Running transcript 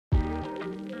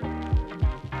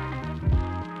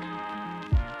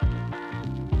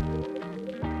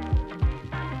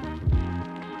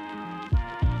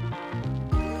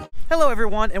Hello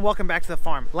everyone and welcome back to the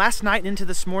farm. Last night and into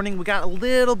this morning we got a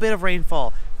little bit of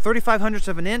rainfall. 35/100ths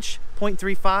of an inch,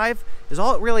 0.35 is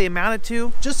all it really amounted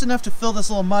to. Just enough to fill this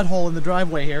little mud hole in the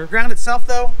driveway here. Ground itself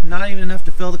though, not even enough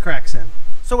to fill the cracks in.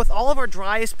 So with all of our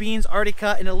driest beans already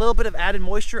cut and a little bit of added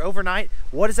moisture overnight,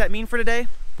 what does that mean for today?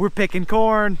 We're picking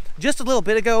corn. Just a little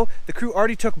bit ago, the crew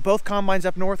already took both combines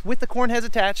up north with the corn heads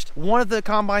attached. One of the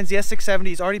combines, the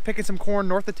S670, is already picking some corn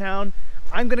north of town.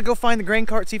 I'm gonna go find the grain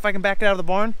cart, see if I can back it out of the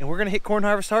barn, and we're gonna hit corn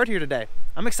harvest hard here today.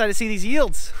 I'm excited to see these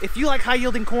yields. If you like high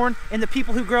yielding corn and the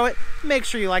people who grow it, make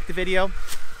sure you like the video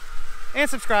and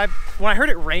subscribe. When I heard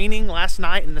it raining last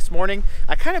night and this morning,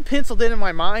 I kind of penciled in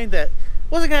my mind that I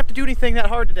wasn't gonna have to do anything that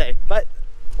hard today, but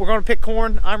we're gonna pick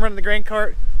corn. I'm running the grain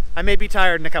cart. I may be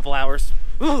tired in a couple hours.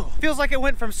 Ooh, feels like it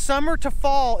went from summer to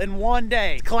fall in one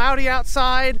day. It's cloudy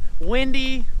outside,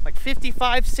 windy, like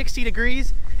 55, 60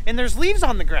 degrees. And there's leaves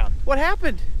on the ground. What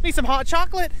happened? Need some hot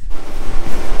chocolate?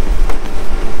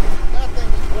 Nothing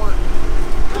is working.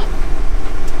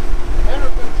 Nothing. Air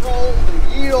control,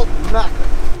 the yield,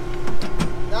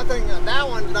 nothing. Nothing, that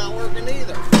one's not working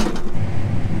either.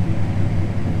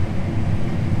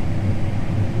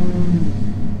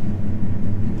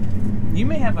 You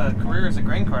may have a career as a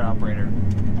grain cart operator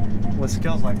with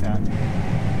skills like that.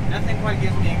 Nothing quite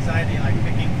gives me anxiety like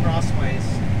picking crossways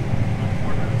on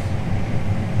corn rows.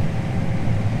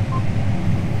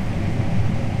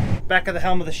 Back of the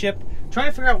helm of the ship, trying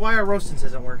to figure out why our row sense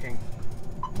isn't working.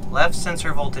 Left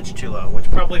sensor voltage too low, which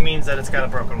probably means that it's got a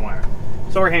broken wire.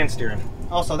 So we're hand steering.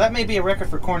 Also, that may be a record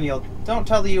for corn yield. Don't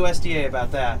tell the USDA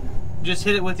about that. Just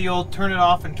hit it with the old turn it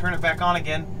off and turn it back on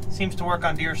again. Seems to work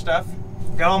on deer stuff.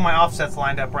 Got all my offsets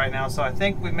lined up right now, so I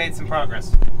think we've made some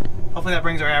progress. Hopefully that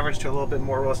brings our average to a little bit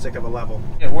more realistic of a level.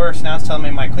 It worse, now it's telling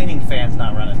me my cleaning fan's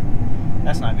not running.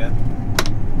 That's not good.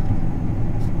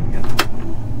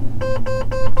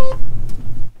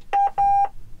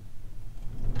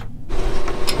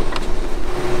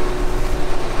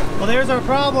 Well, there's our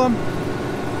problem.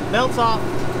 Belt's off.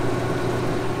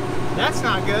 That's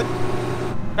not good.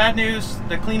 Bad news,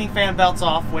 the cleaning fan belt's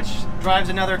off, which drives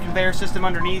another conveyor system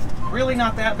underneath. Really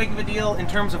not that big of a deal in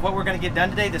terms of what we're gonna get done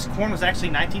today. This corn was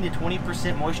actually 19 to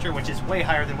 20% moisture, which is way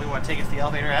higher than we want to take it to the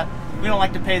elevator at. We don't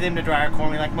like to pay them to dry our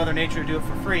corn. We like Mother Nature to do it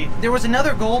for free. There was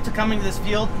another goal to coming to this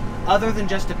field other than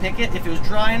just to pick it. If it was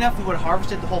dry enough, we would have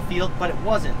harvested the whole field, but it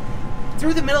wasn't.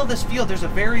 Through the middle of this field, there's a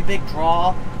very big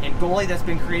draw and gully that's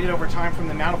been created over time from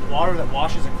the amount of water that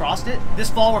washes across it. This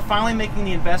fall, we're finally making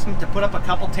the investment to put up a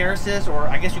couple terraces, or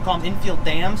I guess you call them infield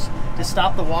dams, to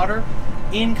stop the water,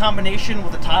 in combination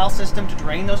with a tile system to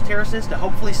drain those terraces to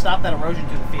hopefully stop that erosion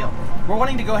through the field. We're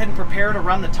wanting to go ahead and prepare to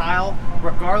run the tile,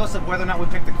 regardless of whether or not we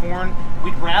pick the corn.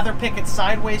 We'd rather pick it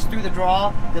sideways through the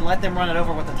draw than let them run it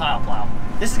over with the tile plow.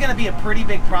 This is going to be a pretty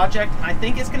big project. I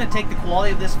think it's going to take the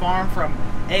quality of this farm from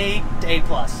A to A+.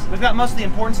 We've got most of the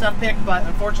important stuff picked, but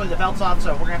unfortunately the belt's off,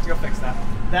 so we're going to have to go fix that.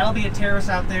 That'll be a terrace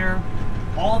out there.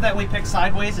 All of that we pick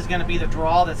sideways is going to be the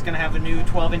draw that's going to have a new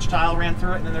 12-inch tile ran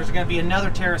through it, and then there's going to be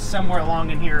another terrace somewhere along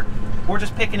in here. We're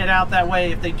just picking it out that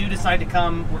way. If they do decide to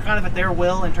come, we're kind of at their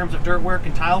will in terms of dirt work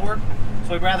and tile work,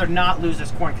 so I'd rather not lose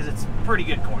this corn because it's pretty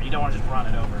good corn. You don't want to just run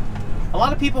it over. A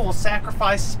lot of people will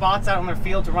sacrifice spots out on their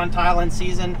field to run tile in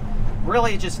season.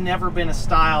 Really, it's just never been a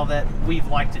style that we've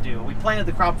liked to do. We planted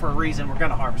the crop for a reason. We're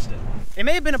going to harvest it. It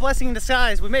may have been a blessing in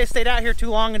disguise. We may have stayed out here too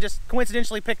long and just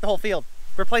coincidentally picked the whole field.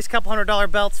 Replace a couple $100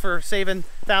 belts for saving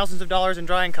thousands of dollars in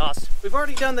drying costs. We've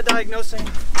already done the diagnosing.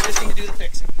 We just need to do the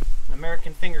fixing. An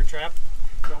American finger trap.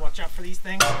 So watch out for these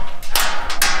things. All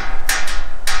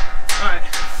right,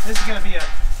 this is going to be a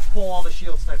pull all the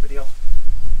shields type of deal.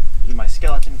 Use my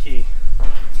skeleton key.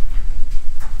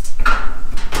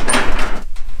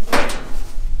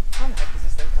 How the heck does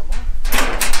this thing come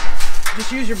off?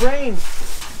 Just use your brain.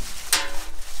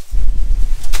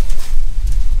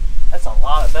 That's a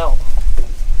lot of belt.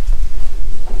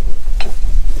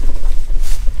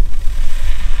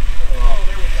 Oh,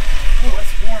 there we go. Oh,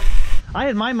 that's warm. I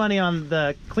had my money on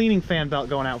the cleaning fan belt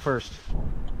going out first.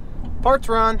 Parts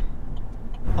run.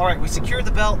 All right, we secured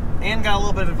the belt and got a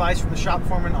little bit of advice from the shop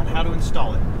foreman on how to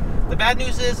install it. The bad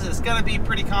news is it's going to be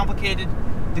pretty complicated.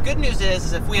 The good news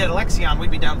is if we had Alexion,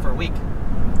 we'd be down for a week.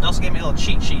 They also gave me a little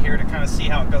cheat sheet here to kind of see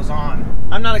how it goes on.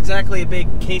 I'm not exactly a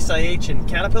big Case IH and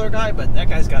Caterpillar guy, but that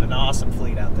guy's got an awesome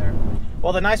fleet out there.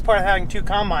 Well, the nice part of having two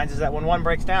combines is that when one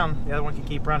breaks down, the other one can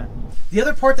keep running. The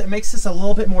other part that makes this a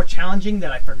little bit more challenging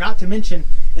that I forgot to mention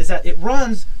is that it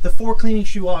runs the 4 cleaning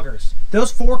shoe augers.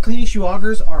 Those 4 cleaning shoe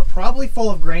augers are probably full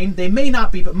of grain. They may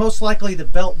not be, but most likely the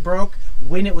belt broke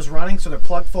when it was running, so they're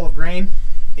plugged full of grain.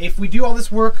 If we do all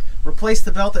this work, replace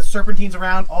the belt that serpentines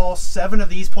around all 7 of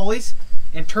these pulleys,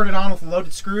 and turn it on with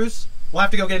loaded screws, we'll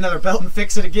have to go get another belt and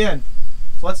fix it again.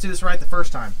 So let's do this right the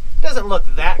first time. Doesn't look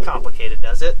that complicated,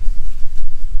 does it?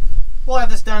 We'll have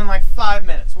this done in like 5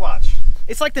 minutes, watch.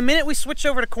 It's like the minute we switched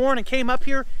over to corn and came up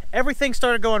here, everything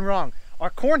started going wrong. Our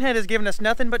corn head has given us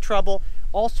nothing but trouble,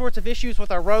 all sorts of issues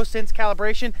with our row sense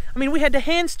calibration. I mean, we had to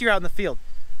hand steer out in the field.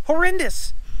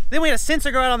 Horrendous. Then we had a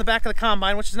sensor go out on the back of the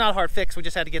combine, which is not a hard fix, we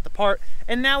just had to get the part.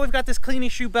 And now we've got this cleaning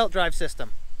shoe belt drive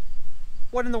system.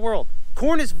 What in the world?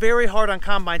 Corn is very hard on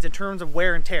combines in terms of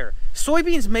wear and tear.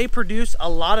 Soybeans may produce a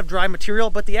lot of dry material,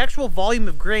 but the actual volume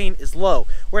of grain is low.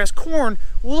 Whereas corn,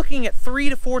 we're looking at 3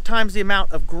 to 4 times the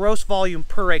amount of gross volume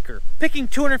per acre. Picking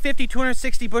 250,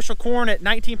 260 bushel corn at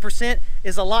 19%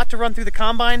 is a lot to run through the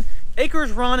combine.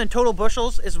 Acres run in total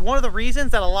bushels is one of the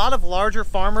reasons that a lot of larger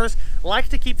farmers like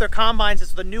to keep their combines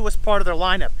as the newest part of their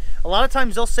lineup. A lot of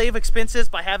times they'll save expenses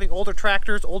by having older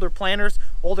tractors, older planters,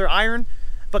 older iron,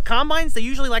 but combines they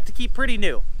usually like to keep pretty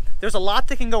new. There's a lot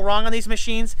that can go wrong on these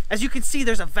machines. As you can see,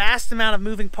 there's a vast amount of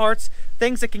moving parts,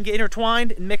 things that can get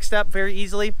intertwined and mixed up very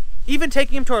easily. Even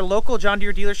taking them to our local John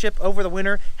Deere dealership over the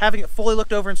winter, having it fully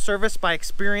looked over and serviced by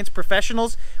experienced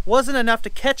professionals wasn't enough to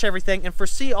catch everything and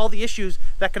foresee all the issues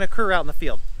that can occur out in the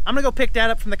field. I'm gonna go pick Dad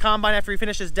up from the combine after he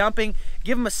finishes dumping,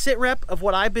 give him a sit rep of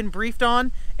what I've been briefed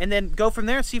on, and then go from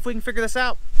there and see if we can figure this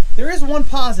out. There is one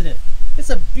positive. It's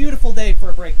a beautiful day for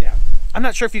a breakdown. I'm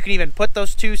not sure if you can even put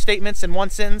those two statements in one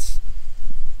sentence.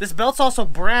 This belt's also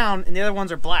brown and the other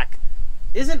ones are black.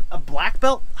 Isn't a black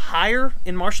belt higher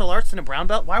in martial arts than a brown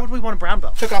belt? Why would we want a brown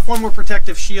belt? Took off one more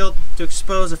protective shield to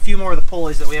expose a few more of the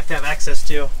pulleys that we have to have access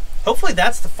to. Hopefully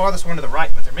that's the farthest one to the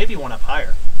right, but there may be one up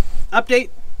higher. Update,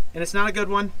 and it's not a good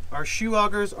one. Our shoe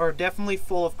augers are definitely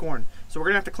full of corn. So we're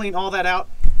gonna have to clean all that out.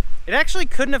 It actually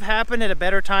couldn't have happened at a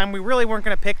better time. We really weren't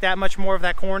gonna pick that much more of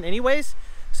that corn anyways.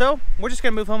 So we're just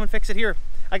gonna move home and fix it here.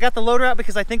 I got the loader out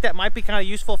because I think that might be kind of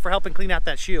useful for helping clean out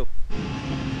that shoe.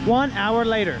 1 hour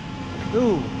later.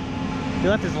 Ooh, he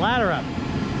left his ladder up.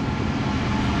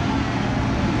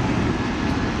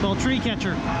 Little tree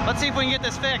catcher. Let's see if we can get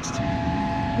this fixed.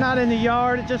 Not in the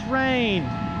yard, it just rained.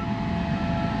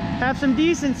 Have some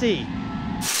decency.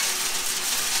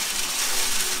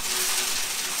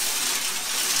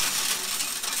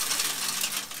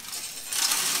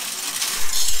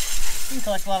 You can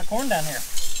collect a lot of corn down here.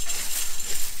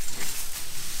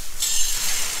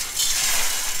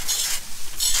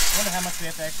 I wonder how much we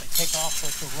have to actually take off for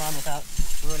it to run without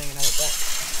ruining another belt.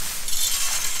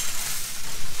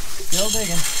 Still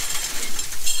digging.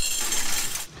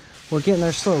 We're getting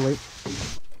there slowly.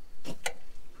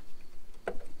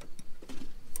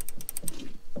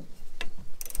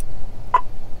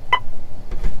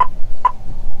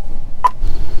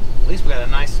 At least we got a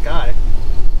nice sky.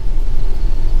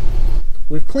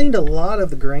 We've cleaned a lot of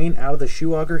the grain out of the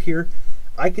shoe auger here.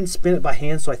 I can spin it by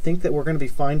hand, so I think that we're going to be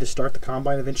fine to start the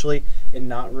combine eventually and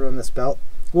not ruin this belt.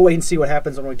 We'll wait and see what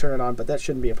happens when we turn it on, but that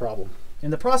shouldn't be a problem.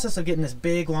 In the process of getting this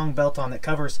big long belt on that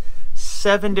covers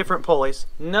 7 different pulleys,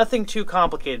 nothing too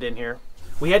complicated in here.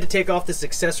 We had to take off this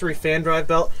accessory fan drive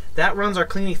belt. That runs our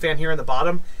cleaning fan here in the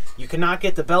bottom. You cannot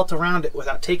get the belt around it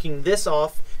without taking this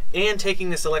off and taking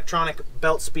this electronic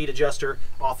belt speed adjuster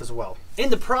off as well. In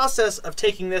the process of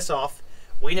taking this off,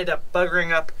 we ended up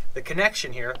buggering up the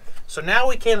connection here. So now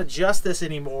we can't adjust this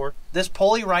anymore. This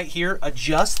pulley right here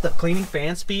adjusts the cleaning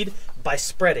fan speed by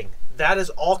spreading. That is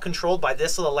all controlled by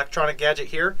this little electronic gadget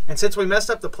here. And since we messed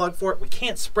up the plug for it, we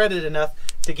can't spread it enough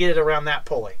to get it around that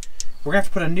pulley. We're gonna have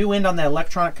to put a new end on the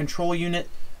electronic control unit.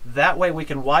 That way we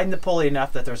can widen the pulley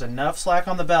enough that there's enough slack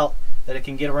on the belt that it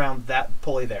can get around that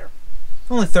pulley there.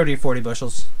 Only 30 or 40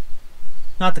 bushels.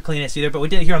 Not the cleanest either, but we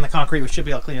did it here on the concrete. We should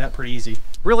be able to clean it up pretty easy.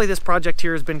 Really, this project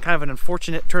here has been kind of an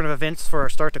unfortunate turn of events for our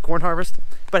start to corn harvest.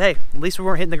 But hey, at least we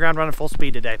weren't hitting the ground running full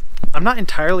speed today. I'm not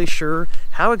entirely sure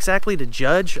how exactly to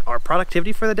judge our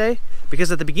productivity for the day,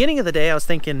 because at the beginning of the day, I was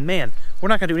thinking, man, we're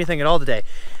not gonna do anything at all today.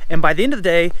 And by the end of the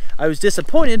day, I was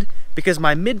disappointed because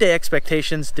my midday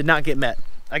expectations did not get met.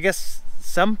 I guess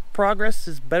some progress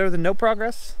is better than no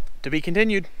progress. To be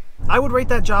continued. I would rate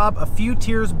that job a few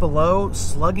tiers below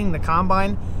slugging the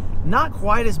combine. Not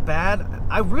quite as bad.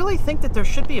 I really think that there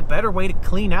should be a better way to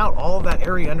clean out all of that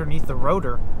area underneath the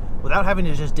rotor without having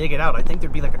to just dig it out. I think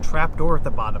there'd be like a trap door at the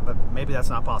bottom, but maybe that's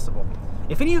not possible.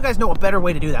 If any of you guys know a better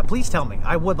way to do that, please tell me.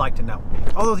 I would like to know.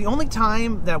 Although the only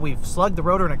time that we've slugged the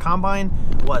rotor in a combine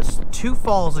was 2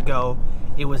 falls ago.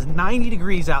 It was 90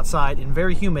 degrees outside and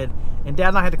very humid, and Dad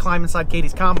and I had to climb inside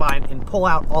Katie's combine and pull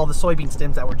out all the soybean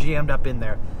stems that were jammed up in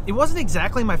there. It wasn't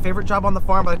exactly my favorite job on the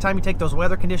farm by the time you take those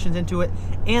weather conditions into it,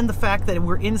 and the fact that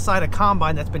we're inside a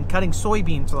combine that's been cutting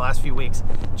soybeans for the last few weeks.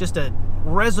 Just a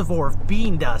reservoir of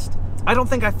bean dust. I don't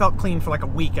think I felt clean for like a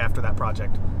week after that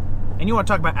project. And you want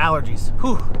to talk about allergies.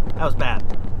 Whew, that was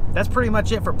bad. That's pretty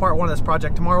much it for part one of this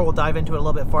project. Tomorrow we'll dive into it a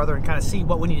little bit farther and kind of see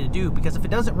what we need to do, because if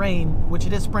it doesn't rain, which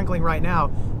it is sprinkling right now,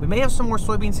 we may have some more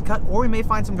soybeans to cut, or we may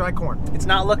find some dry corn. It's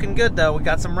not looking good though. We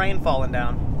got some rain falling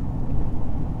down.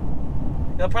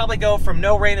 It'll probably go from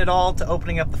no rain at all to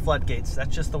opening up the floodgates.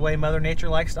 That's just the way Mother Nature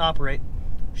likes to operate.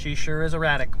 She sure is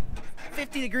erratic.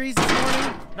 50 degrees this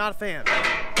morning, not a fan.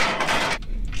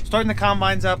 Starting the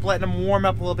combines up, letting them warm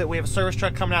up a little bit. We have a service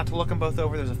truck coming out to look them both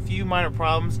over. There's a few minor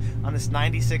problems on this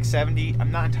 9670. I'm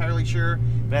not entirely sure,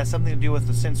 but it has something to do with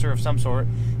the sensor of some sort.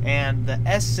 And the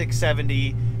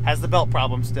S670 has the belt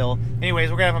problem still.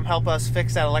 Anyways, we're gonna have them help us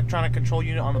fix that electronic control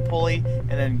unit on the pulley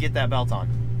and then get that belt on.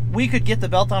 We could get the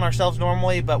belt on ourselves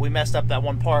normally, but we messed up that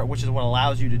one part, which is what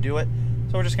allows you to do it.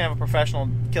 So we're just gonna have a professional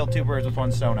kill two birds with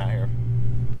one stone out here.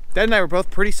 Dad and I were both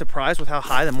pretty surprised with how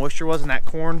high the moisture was in that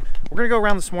corn. We're gonna go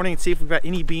around this morning and see if we've got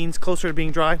any beans closer to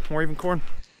being dry, or even corn.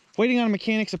 Waiting on a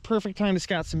mechanic's a perfect time to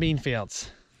scout some bean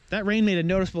fields. That rain made a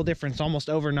noticeable difference almost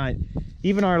overnight.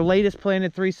 Even our latest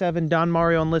planted 3.7 Don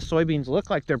Mario and List soybeans look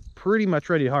like they're pretty much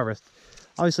ready to harvest.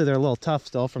 Obviously they're a little tough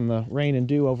still from the rain and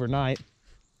dew overnight.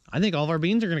 I think all of our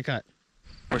beans are gonna cut.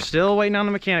 We're still waiting on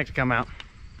the mechanic to come out.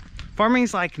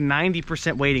 Farming's like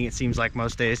 90% waiting, it seems like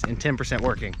most days, and 10%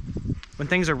 working. When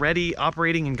things are ready,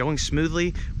 operating, and going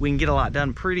smoothly, we can get a lot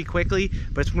done pretty quickly,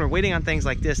 but it's when we're waiting on things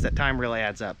like this that time really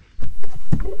adds up.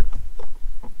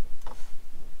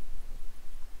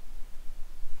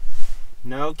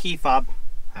 No key fob.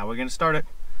 How are we gonna start it?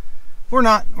 We're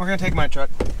not. We're gonna take my truck.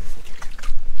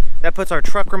 That puts our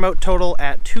truck remote total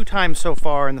at 2 times so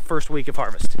far in the first week of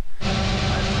harvest.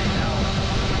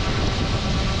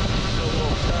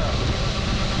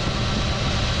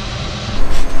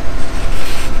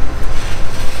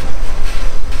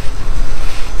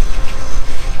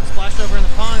 Splashed over in the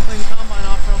pond, clean the combine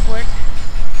off real quick.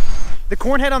 The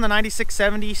corn head on the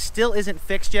 9670 still isn't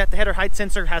fixed yet. The header height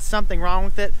sensor has something wrong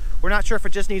with it. We're not sure if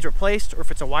it just needs replaced or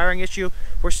if it's a wiring issue.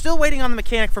 We're still waiting on the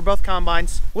mechanic for both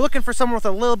combines. We're looking for someone with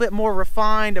a little bit more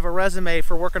refined of a resume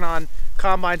for working on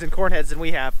combines and corn heads than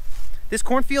we have. This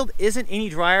cornfield isn't any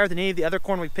drier than any of the other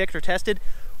corn we picked or tested.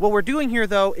 What we're doing here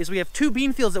though is we have 2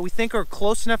 bean fields that we think are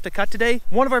close enough to cut today.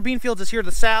 One of our bean fields is here to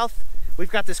the south. We've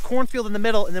got this cornfield in the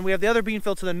middle, and then we have the other bean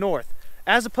field to the north.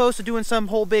 As opposed to doing some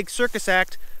whole big circus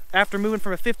act after moving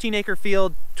from a 15-acre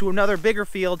field to another bigger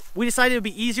field, we decided it would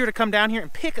be easier to come down here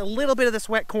and pick a little bit of this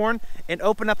wet corn and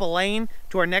open up a lane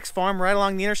to our next farm right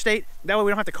along the interstate. That way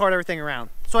we don't have to cart everything around.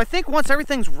 So I think once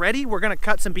everything's ready, we're gonna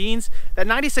cut some beans. That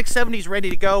 9670 is ready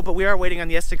to go, but we are waiting on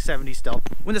the S670 still.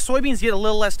 When the soybeans get a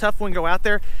little less tough when we go out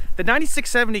there, the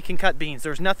 9670 can cut beans.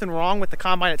 There's nothing wrong with the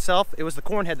combine itself. It was the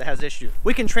corn head that has issues.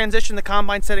 We can transition the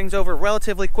combine settings over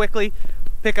relatively quickly,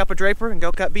 pick up a draper and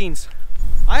go cut beans.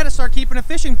 I had to start keeping a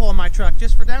fishing pole in my truck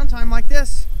just for downtime like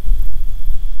this.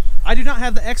 I do not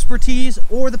have the expertise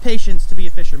or the patience to be a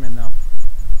fisherman though.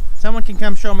 Someone can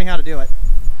come show me how to do it.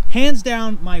 Hands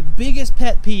down, my biggest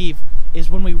pet peeve is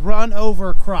when we run over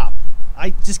a crop.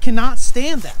 I just cannot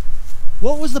stand that.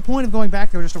 What was the point of going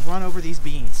back there just to run over these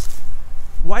beans?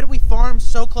 Why do we farm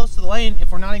so close to the lane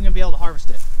if we're not even gonna be able to harvest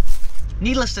it?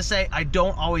 Needless to say, I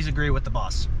don't always agree with the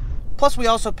boss. Plus, we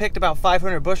also picked about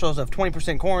 500 bushels of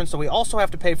 20% corn, so we also have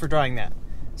to pay for drying that.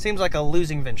 Seems like a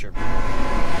losing venture.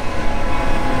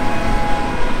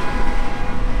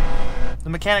 The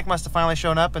mechanic must have finally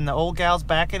shown up, and the old gal's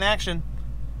back in action.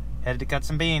 Headed to cut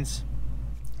some beans.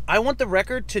 I want the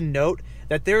record to note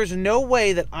that there is no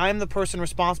way that I'm the person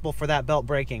responsible for that belt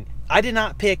breaking. I did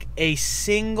not pick a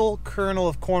single kernel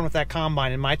of corn with that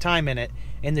combine in my time in it,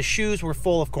 and the shoes were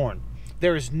full of corn.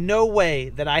 There is no way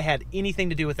that I had anything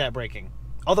to do with that breaking.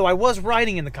 Although I was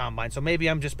riding in the combine, so maybe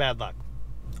I'm just bad luck.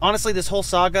 Honestly, this whole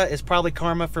saga is probably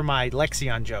karma for my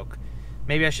Lexion joke.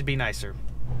 Maybe I should be nicer.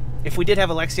 If we did have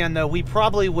a Lexion though, we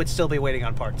probably would still be waiting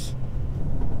on parts.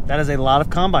 That is a lot of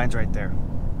combines right there.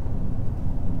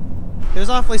 It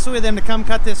was awfully sweet of them to come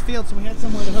cut this field so we had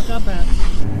somewhere to hook up at.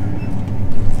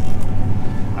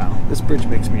 Wow, this bridge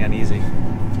makes me uneasy.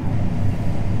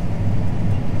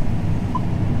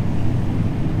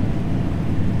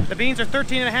 The beans are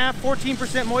 13.5,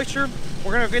 14% moisture.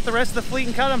 We're gonna get the rest of the fleet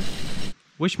and cut them.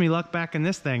 Wish me luck backing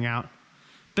this thing out.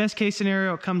 Best case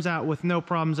scenario, it comes out with no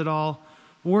problems at all.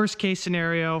 Worst case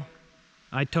scenario,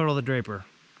 I total the draper.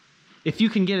 If you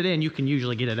can get it in, you can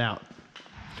usually get it out.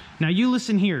 Now you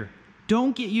listen here.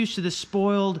 Don't get used to this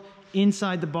spoiled,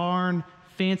 inside the barn,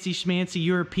 fancy schmancy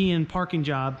European parking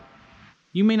job.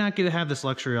 You may not get to have this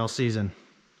luxury all season.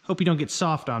 Hope you don't get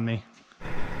soft on me.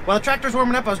 While the tractor's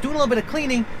warming up, I was doing a little bit of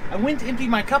cleaning. I went to empty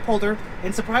my cup holder,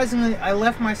 and surprisingly, I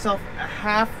left myself a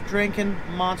half-drinking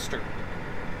monster.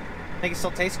 Think it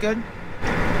still tastes good?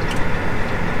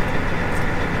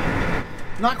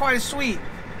 Not quite as sweet,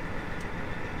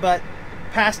 but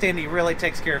past Andy really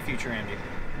takes care of future Andy.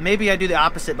 Maybe I do the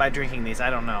opposite by drinking these, I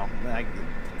don't know.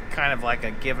 Kind of like a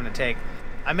give and a take.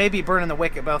 I may be burning the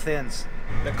wick at both ends.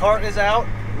 The cart is out.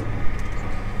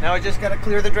 Now I just gotta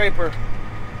clear the draper.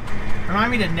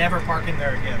 Remind me to never park in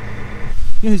there again.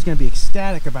 You know who's gonna be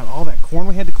ecstatic about all that corn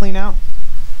we had to clean out?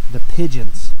 The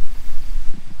pigeons.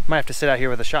 Might have to sit out here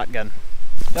with a shotgun.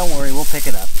 Don't worry, we'll pick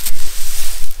it up.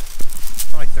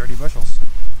 Probably 30 bushels.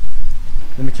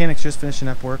 The mechanic's just finishing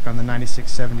up work on the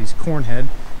 9670's corn head,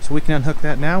 so we can unhook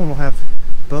that now and we'll have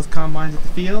both combines at the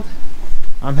field.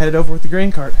 I'm headed over with the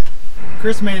grain cart.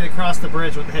 Chris made it across the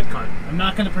bridge with the head cart. I'm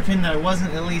not going to pretend that I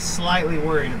wasn't at least slightly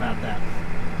worried about that.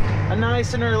 A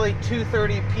nice and early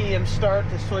 2:30 p.m. start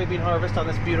to soybean harvest on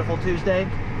this beautiful Tuesday.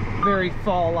 Very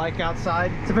fall-like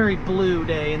outside. It's a very blue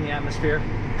day in the atmosphere.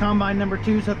 Combine number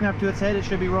 2's hooking up to its head. It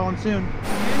should be rolling soon.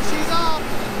 And she's off!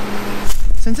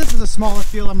 Since this is a smaller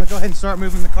field, I'm going to go ahead and start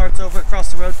moving the carts over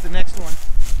across the road to the next one.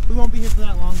 We won't be here for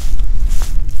that long.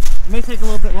 It may take a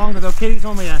little bit longer though. Katie's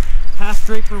only a half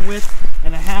draper width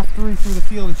and a half through the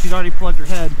field, and she's already plugged her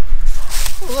head.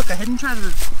 Oh look, a hidden treasure.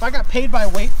 If I got paid by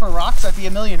weight for rocks, I'd be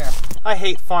a millionaire. I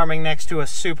hate farming next to a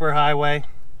super highway.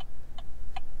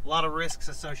 A lot of risks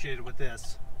associated with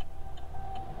this.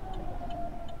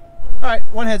 Alright,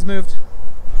 one head's moved.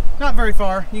 Not very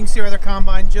far. You can see our other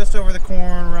combine just over the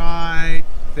corn right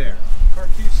there. Cart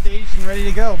 2 staged and ready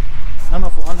to go. I don't know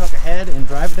if we'll unhook a head and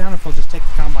drive it down, or if we'll just take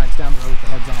the combines down the road with the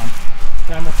heads on.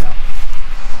 Time will tell.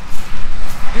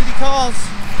 Duty calls.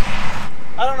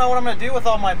 I don't know what I'm going to do with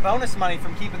all my bonus money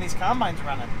from keeping these combines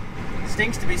running. It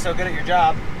stinks to be so good at your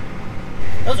job.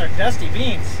 Those are dusty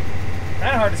beans.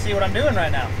 Kind of hard to see what I'm doing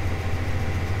right now.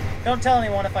 Don't tell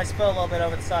anyone if I spill a little bit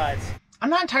over the sides. I'm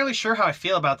not entirely sure how I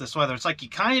feel about this weather. It's like you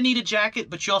kind of need a jacket,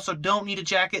 but you also don't need a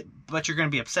jacket, but you're going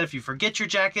to be upset if you forget your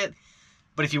jacket.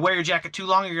 But if you wear your jacket too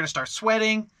long, you're going to start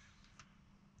sweating.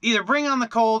 Either bring on the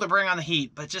cold or bring on the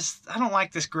heat, but just, I don't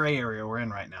like this gray area we're in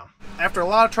right now. After a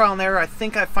lot of trial and error, I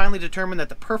think I finally determined that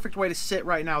the perfect way to sit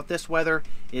right now with this weather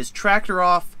is tractor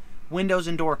off, windows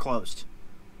and door closed.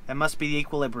 That must be the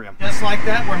equilibrium. Just like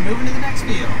that, we're moving to the next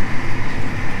field.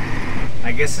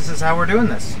 I guess this is how we're doing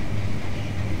this.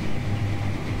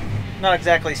 Not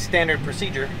exactly standard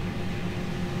procedure,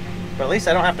 but at least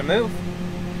I don't have to move.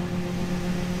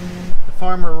 The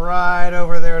farmer right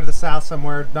over there to the south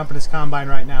somewhere, dumping his combine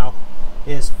right now,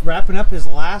 is wrapping up his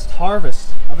last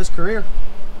harvest of his career.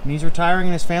 And he's retiring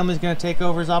and his family's going to take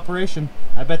over his operation.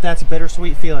 I bet that's a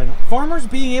bittersweet feeling. Farmers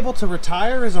being able to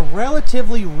retire is a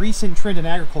relatively recent trend in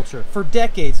agriculture. For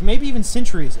decades, maybe even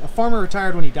centuries, a farmer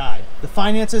retired when he died. The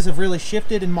finances have really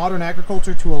shifted in modern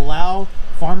agriculture to allow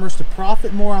farmers to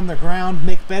profit more on their ground,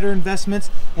 make better investments,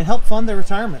 and help fund their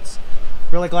retirements.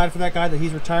 Really glad for that guy that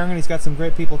he's retiring and he's got some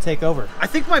great people to take over. I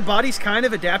think my body's kind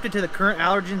of adapted to the current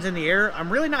allergens in the air.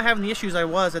 I'm really not having the issues I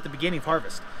was at the beginning of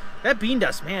harvest. That bean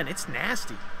dust, man, it's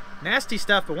nasty. Nasty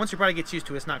stuff, but once your body gets used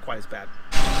to it, it's not quite as bad.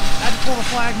 I had to pull the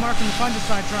flag marking the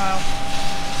fungicide trial.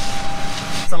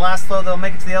 It's the last load that'll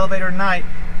make it to the elevator tonight.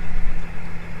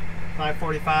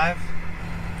 5:45.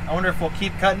 I wonder if we'll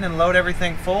keep cutting and load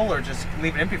everything full or just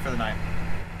leave it empty for the night.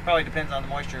 Probably depends on the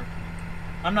moisture.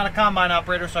 I'm not a combine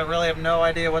operator, so I really have no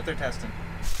idea what they're testing.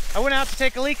 I went out to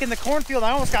take a leak in the cornfield. I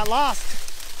almost got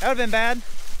lost. That would have been bad.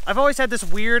 I've always had this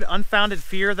weird, unfounded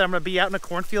fear that I'm gonna be out in a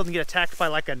cornfield and get attacked by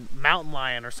like a mountain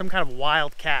lion or some kind of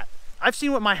wild cat. I've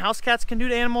seen what my house cats can do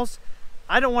to animals.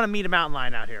 I don't want to meet a mountain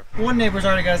lion out here. One neighbor's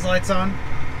already got his lights on.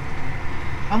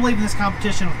 I'm leaving this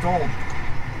competition with gold.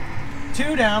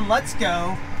 2 down, let's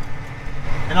go.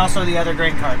 And also the other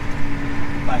grain cart.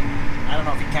 But I don't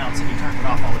know if he counts if he turns it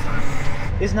off all the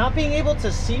time. Is not being able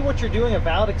to see what you're doing a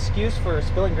valid excuse for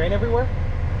spilling grain everywhere?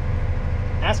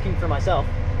 Asking for myself.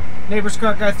 Neighbor's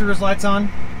cart guy threw his lights on.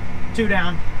 2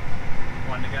 down,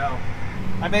 1 to go.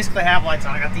 I basically have lights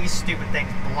on. I got these stupid things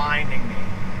blinding me.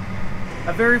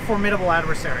 A very formidable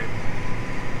adversary.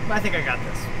 But I think I got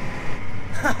this.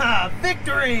 Haha,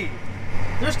 victory!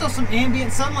 There's still some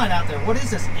ambient sunlight out there. What is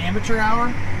this, amateur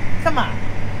hour? Come on.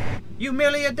 You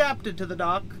merely adapted to the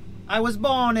dark. I was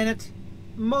born in it,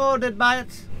 molded by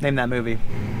it. Name that movie.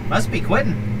 Must be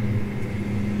quitting.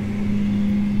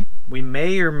 We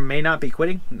may or may not be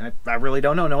quitting. I really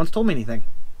don't know. No one's told me anything.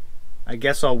 I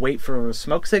guess I'll wait for a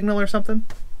smoke signal or something.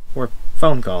 Or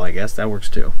phone call, I guess. That works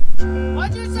too.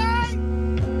 What'd you say?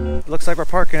 Looks like we're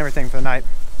parking everything for the night.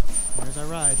 There's our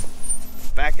ride.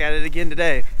 Back at it again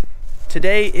today.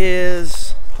 Today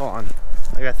is hold on.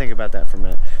 I gotta think about that for a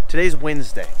minute. Today's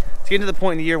Wednesday. It's getting to the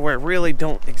point in the year where I really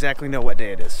don't exactly know what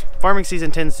day it is. Farming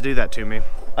season tends to do that to me.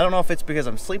 I don't know if it's because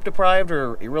I'm sleep deprived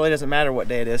or it really doesn't matter what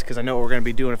day it is because I know what we're gonna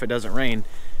be doing if it doesn't rain,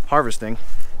 harvesting.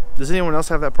 Does anyone else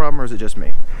have that problem or is it just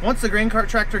me? Once the grain cart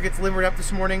tractor gets limbered up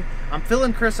this morning, I'm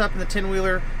filling Chris up in the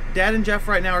 10-wheeler. Dad and Jeff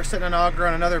right now are sitting an auger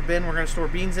on another bin we're gonna store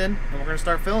beans in and we're gonna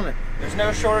start filling it. There's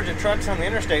no shortage of trucks on the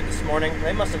interstate this morning.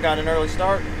 They must have gotten an early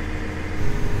start.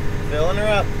 Filling her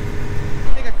up.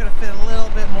 I think I could have fit a little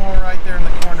bit more right there in the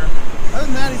corner. Other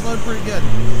than that, he's loaded pretty good.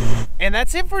 And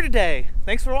that's it for today.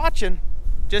 Thanks for watching.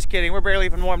 Just kidding, we're barely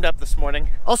even warmed up this morning.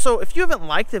 Also, if you haven't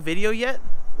liked the video yet,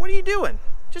 what are you doing?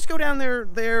 Just go down there,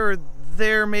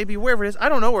 maybe wherever it is. I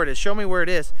don't know where it is. Show me where it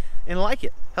is and like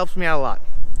it. Helps me out a lot.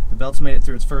 The belt's made it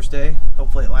through its first day.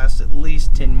 Hopefully it lasts at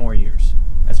least 10 more years.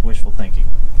 That's wishful thinking.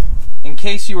 In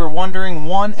case you were wondering,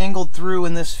 one angled through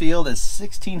in this field is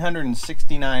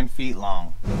 1,669 feet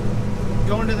long.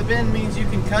 Going to the bin means you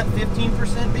can cut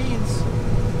 15% beans.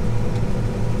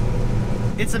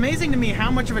 It's amazing to me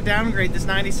how much of a downgrade this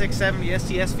 9670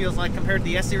 STS feels like compared to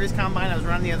the S-Series combine I was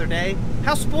running the other day.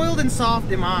 How spoiled and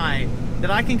soft am I that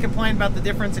I can complain about the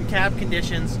difference in cab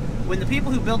conditions when the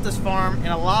people who built this farm and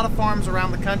a lot of farms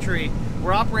around the country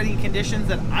were operating in conditions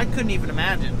that I couldn't even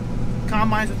imagine.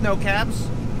 Combines with no cabs,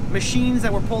 machines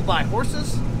that were pulled by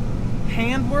horses,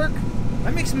 handwork.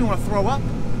 That makes me want to throw up.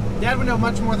 Dad would know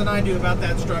much more than I do about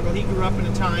that struggle. He grew up in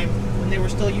a time when they were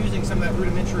still using some of that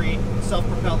rudimentary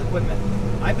self-propelled equipment.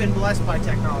 I've been blessed by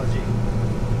technology.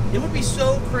 It would be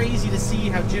so crazy to see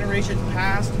how generations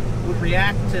past would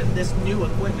react to this new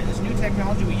equipment, this new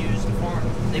technology we use to farm.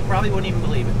 They probably wouldn't even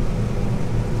believe it.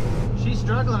 She's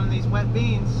struggling in these wet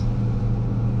beans.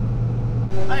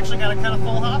 I actually got to cut a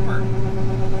full hopper.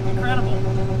 Incredible.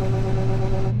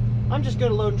 I'm just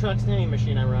good at loading trucks in any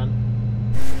machine I run.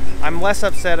 I'm less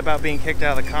upset about being kicked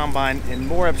out of the combine and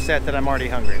more upset that I'm already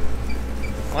hungry.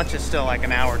 Lunch is still like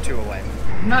an hour or two away.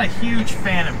 I'm not a huge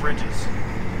fan of bridges.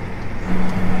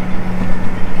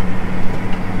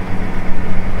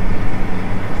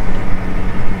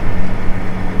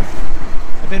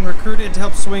 I've been recruited to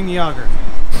help swing the auger.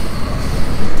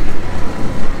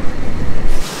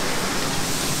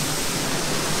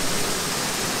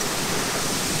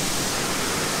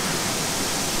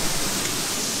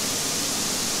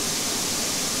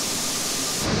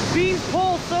 Beans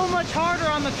pull so much harder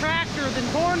on the tractor than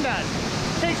corn does.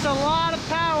 It takes a lot of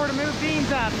power to move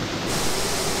beans up.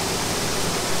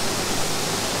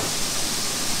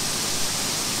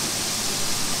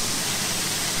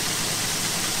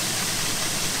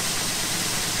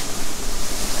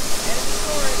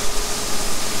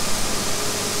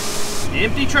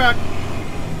 Empty truck.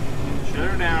 Shut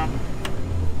her down.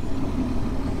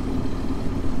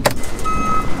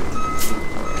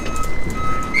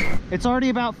 It's already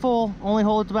about full, only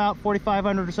holds about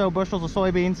 4,500 or so bushels of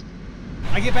soybeans.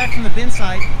 I get back from the bin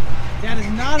site. Dad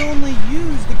has not only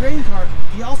used the grain cart,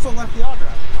 he also left the auger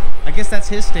out. I guess that's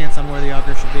his stance on where the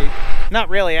auger should be. Not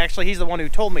really, actually, he's the one who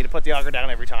told me to put the auger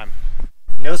down every time.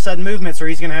 No sudden movements or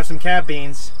he's gonna have some cab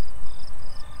beans.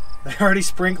 They're already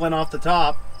sprinkling off the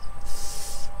top.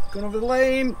 Going over the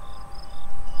lane.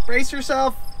 Brace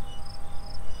yourself.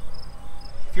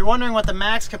 If you're wondering what the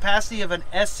max capacity of an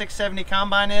S670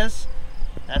 combine is,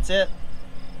 that's it.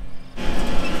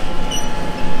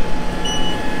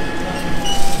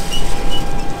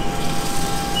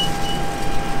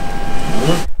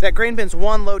 That grain bin's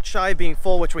one load shy of being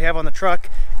full, which we have on the truck,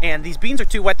 and these beans are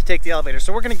too wet to take the elevator.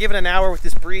 So we're gonna give it an hour with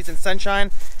this breeze and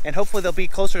sunshine, and hopefully they'll be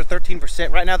closer to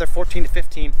 13%. Right now they're 14 to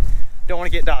 15. Don't wanna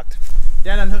get docked.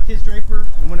 Dad unhooked his draper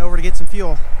and went over to get some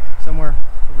fuel somewhere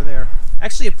over there.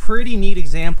 Actually a pretty neat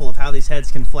example of how these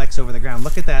heads can flex over the ground.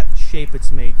 Look at that shape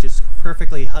it's made, just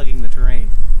perfectly hugging the terrain.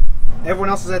 Everyone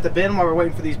else is at the bin while we're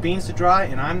waiting for these beans to dry,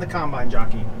 and I'm the combine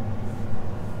jockey.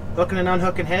 Hooking and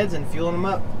unhooking heads and fueling them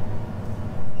up.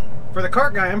 For the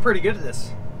cart guy, I'm pretty good at this.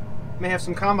 May have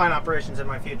some combine operations in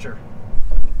my future.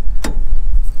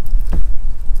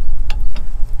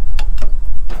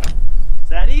 It's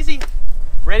that easy.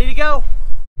 Ready to go.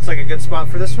 Looks like a good spot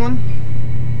for this one.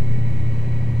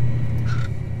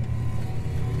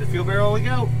 The fuel barrel we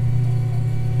go.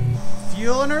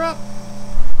 Fueling her up.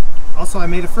 Also, I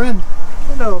made a friend.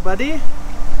 Hello, buddy. Is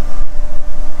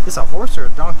this a horse or a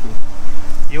donkey?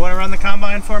 You want to run the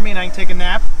combine for me and I can take a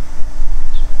nap?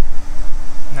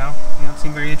 No? You don't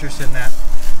seem very interested in that.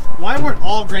 Why weren't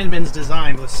all grain bins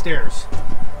designed with stairs?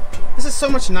 This is so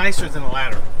much nicer than a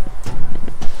ladder.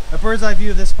 A bird's eye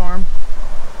view of this farm.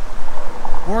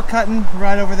 We're cutting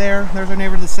right over there. There's our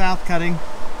neighbor to the south cutting.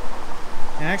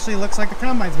 It actually looks like the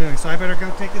combine's moving, so I better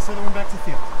go take this other one back to the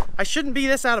field. I shouldn't be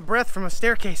this out of breath from a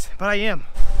staircase, but I am.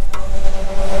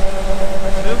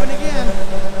 Moving again.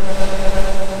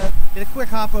 Did a quick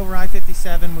hop over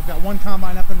I-57. We've got one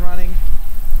combine up and running.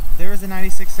 There's a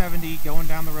 9670 going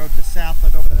down the road to the south,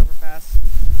 like over that overpass.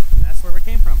 And that's where we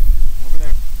came from. Over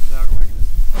there.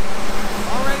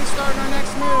 Already starting our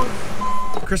next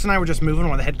move. Chris and I were just moving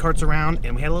one of the head carts around,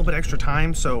 and we had a little bit extra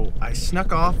time, so I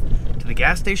snuck off to the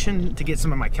gas station to get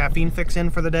some of my caffeine fix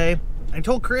in for the day. I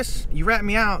told Chris, you rat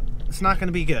me out, it's not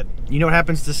gonna be good. You know what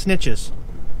happens to snitches?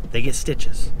 They get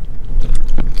stitches.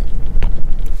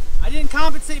 I didn't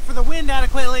compensate for the wind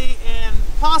adequately and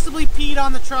possibly peed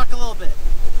on the truck a little bit.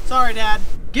 Sorry, Dad.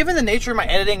 Given the nature of my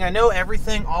editing, I know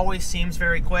everything always seems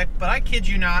very quick, but I kid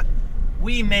you not,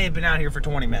 we may have been out here for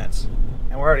 20 minutes,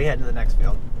 and we're already heading to the next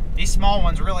field. These small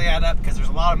ones really add up because there's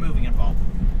a lot of moving involved.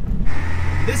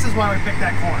 This is why we picked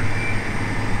that corn.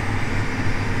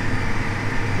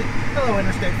 Hello,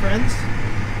 interstate friends.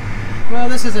 Well,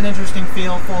 this is an interesting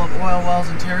field full of oil wells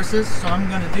and terraces, so I'm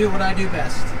going to do what I do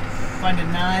best. Find a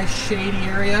nice shady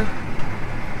area,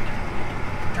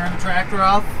 turn the tractor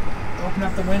off, open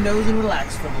up the windows and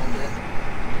relax for a little bit.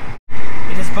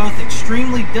 It is both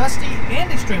extremely dusty and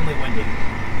extremely windy.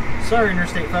 Sorry,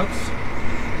 interstate folks.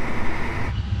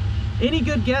 Any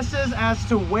good guesses as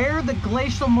to where the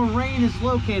glacial moraine is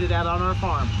located at on our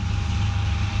farm?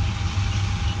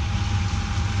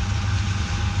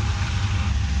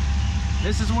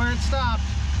 This is where it stopped,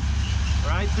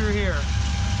 right through here.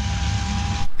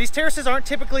 These terraces aren't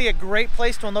typically a great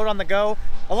place to unload on the go.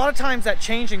 A lot of times that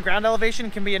change in ground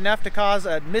elevation can be enough to cause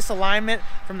a misalignment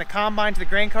from the combine to the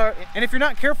grain cart. And if you're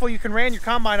not careful, you can ram your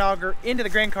combine auger into the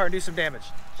grain cart and do some damage.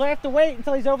 So I have to wait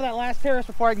until he's over that last terrace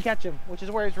before I can catch him, which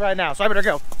is where he's right now. So I better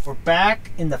go. We're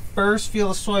back in the first field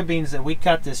of soybeans that we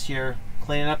cut this year,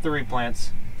 cleaning up the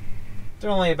replants. They're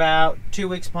only about 2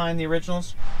 weeks behind the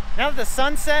originals. Now that the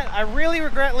sun's set, I really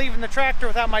regret leaving the tractor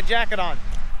without my jacket on.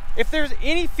 If there's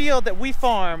any field that we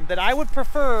farm that I would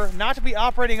prefer not to be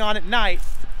operating on at night,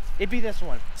 it'd be this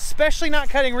one. Especially not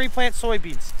cutting replant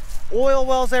soybeans. Oil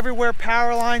wells everywhere,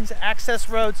 power lines, access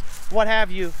roads, what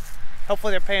have you.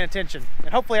 Hopefully they're paying attention. And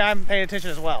hopefully I'm paying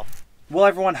attention as well. Well,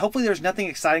 everyone, hopefully there's nothing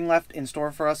exciting left in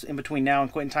store for us in between now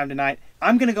and quitting time tonight.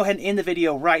 I'm going to go ahead and end the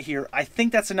video right here. I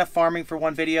think that's enough farming for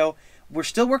one video. We're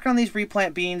still working on these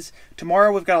replant beans.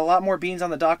 Tomorrow we've got a lot more beans on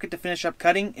the docket to finish up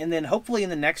cutting, and then hopefully in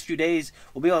the next few days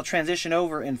we'll be able to transition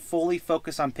over and fully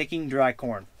focus on picking dry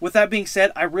corn. With that being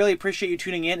said, I really appreciate you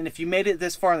tuning in, and if you made it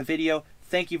this far in the video,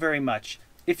 thank you very much.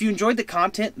 If you enjoyed the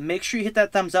content, make sure you hit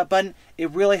that thumbs up button.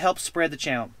 It really helps spread the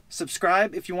channel.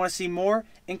 Subscribe if you want to see more,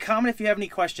 and comment if you have any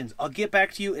questions. I'll get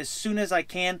back to you as soon as I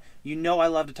can. You know I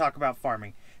love to talk about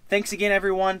farming. Thanks again,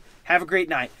 everyone. Have a great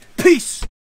night. Peace!